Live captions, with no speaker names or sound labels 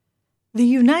The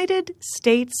United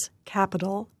States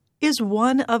Capitol is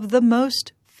one of the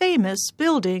most famous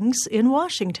buildings in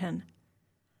Washington.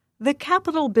 The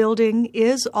Capitol building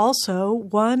is also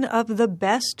one of the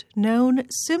best-known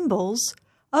symbols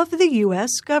of the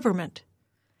U.S. government,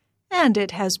 and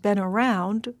it has been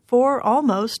around for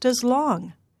almost as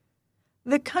long.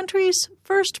 The country's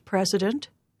first president,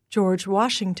 George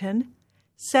Washington,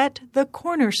 set the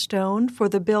cornerstone for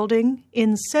the building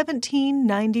in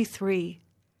 1793.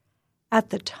 At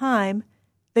the time,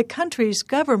 the country's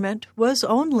government was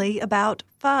only about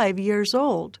 5 years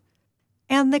old,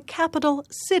 and the capital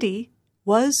city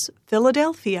was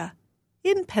Philadelphia,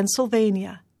 in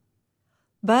Pennsylvania.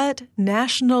 But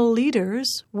national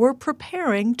leaders were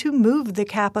preparing to move the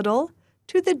capital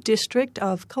to the District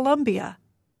of Columbia.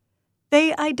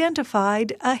 They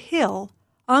identified a hill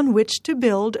on which to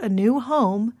build a new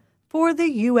home for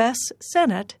the U.S.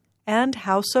 Senate and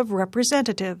House of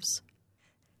Representatives.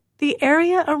 The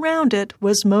area around it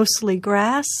was mostly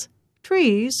grass,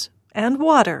 trees, and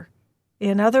water.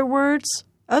 In other words,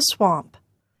 a swamp.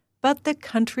 But the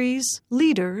country's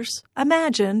leaders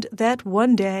imagined that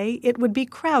one day it would be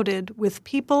crowded with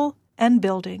people and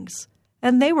buildings,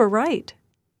 and they were right.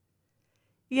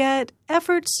 Yet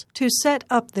efforts to set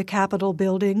up the Capitol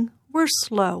building were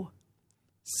slow.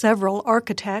 Several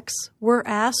architects were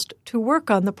asked to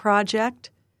work on the project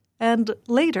and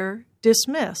later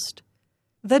dismissed.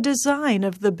 The design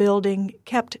of the building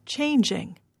kept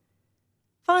changing.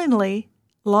 Finally,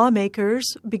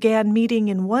 lawmakers began meeting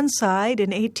in one side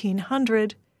in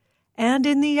 1800 and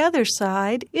in the other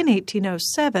side in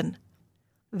 1807.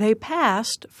 They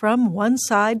passed from one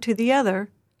side to the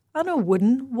other on a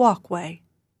wooden walkway.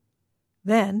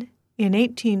 Then, in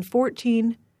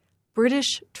 1814,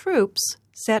 British troops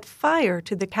set fire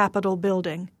to the Capitol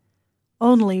building.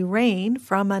 Only rain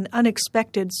from an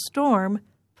unexpected storm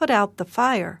put out the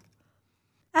fire.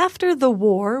 After the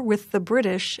war with the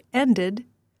British ended,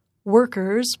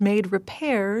 workers made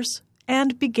repairs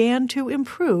and began to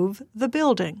improve the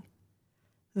building.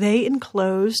 They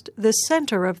enclosed the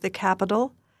center of the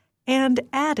Capitol and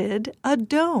added a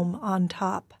dome on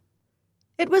top.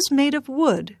 It was made of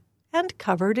wood and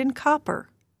covered in copper.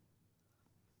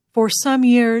 For some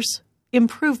years,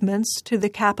 improvements to the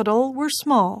Capitol were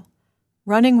small: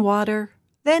 running water,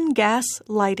 then gas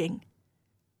lighting.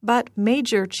 But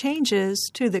major changes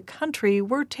to the country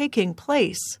were taking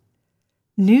place.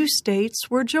 New states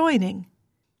were joining.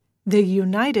 The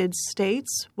United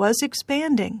States was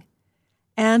expanding,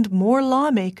 and more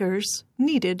lawmakers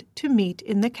needed to meet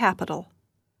in the Capitol.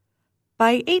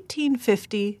 By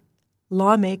 1850,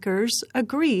 lawmakers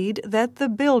agreed that the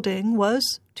building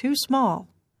was too small.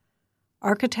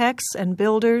 Architects and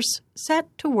builders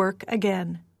set to work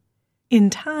again.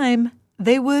 In time,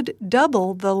 they would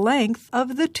double the length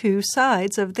of the two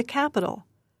sides of the Capitol.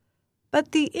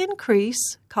 But the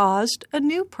increase caused a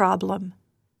new problem.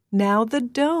 Now the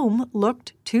dome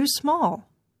looked too small.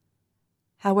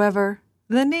 However,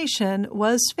 the nation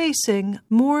was facing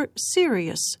more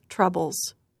serious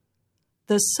troubles.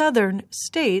 The southern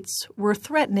states were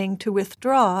threatening to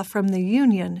withdraw from the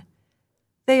Union.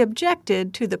 They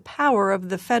objected to the power of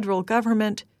the federal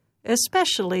government,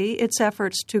 especially its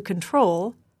efforts to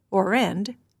control or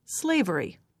end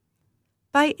slavery.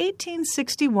 By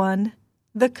 1861,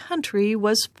 the country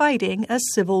was fighting a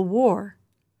civil war.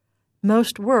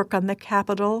 Most work on the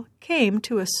Capitol came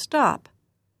to a stop.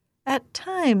 At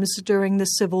times during the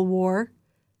Civil War,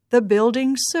 the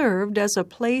building served as a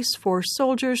place for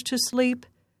soldiers to sleep,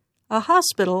 a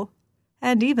hospital,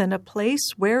 and even a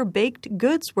place where baked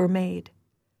goods were made.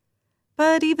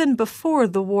 But even before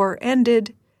the war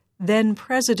ended,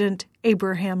 then-President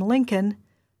Abraham Lincoln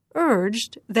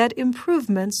urged that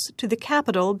improvements to the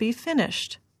Capitol be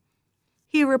finished.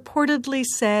 He reportedly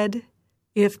said,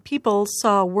 if people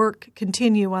saw work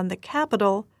continue on the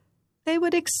Capitol, they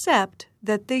would accept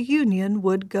that the Union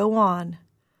would go on.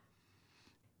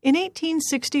 In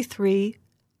 1863,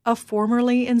 a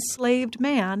formerly enslaved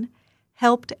man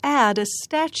helped add a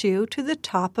statue to the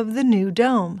top of the new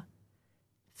dome.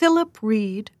 Philip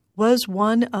Reed was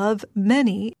one of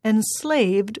many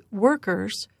enslaved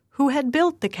workers who had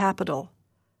built the Capitol.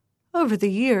 Over the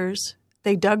years,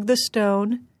 they dug the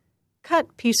stone,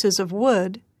 cut pieces of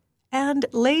wood, and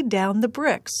laid down the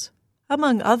bricks,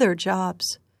 among other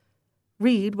jobs.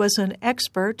 Reed was an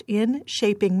expert in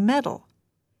shaping metal.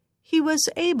 He was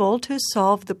able to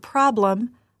solve the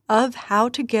problem of how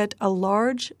to get a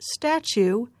large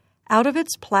statue out of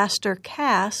its plaster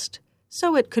cast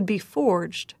so it could be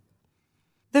forged.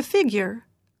 The figure,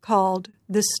 called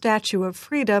the Statue of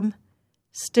Freedom,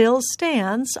 still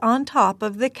stands on top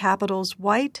of the Capitol's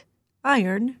white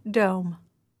iron dome.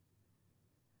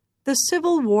 The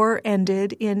Civil War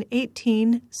ended in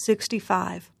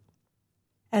 1865.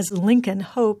 As Lincoln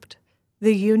hoped,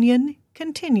 the Union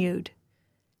continued,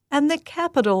 and the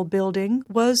Capitol building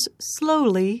was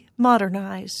slowly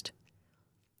modernized.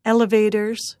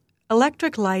 Elevators,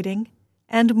 electric lighting,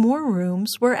 and more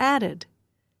rooms were added.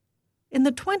 In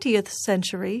the 20th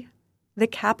century, the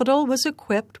Capitol was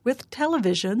equipped with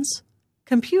televisions,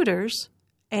 computers,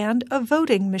 and a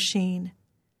voting machine.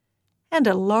 And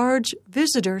a large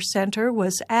visitor center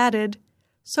was added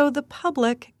so the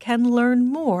public can learn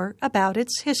more about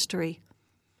its history.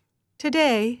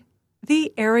 Today,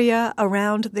 the area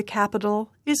around the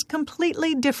Capitol is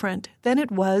completely different than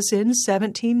it was in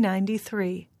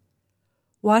 1793.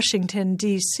 Washington,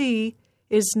 D.C.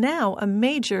 is now a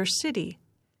major city,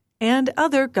 and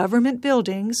other government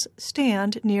buildings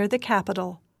stand near the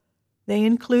Capitol. They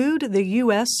include the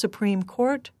U.S. Supreme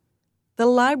Court, the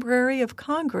Library of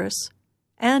Congress,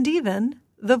 and even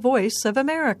the Voice of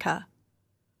America.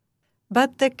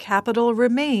 But the Capitol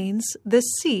remains the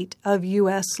seat of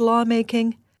U.S.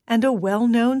 lawmaking and a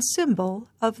well-known symbol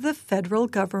of the federal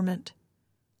government.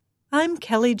 I'm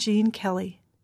Kelly Jean Kelly.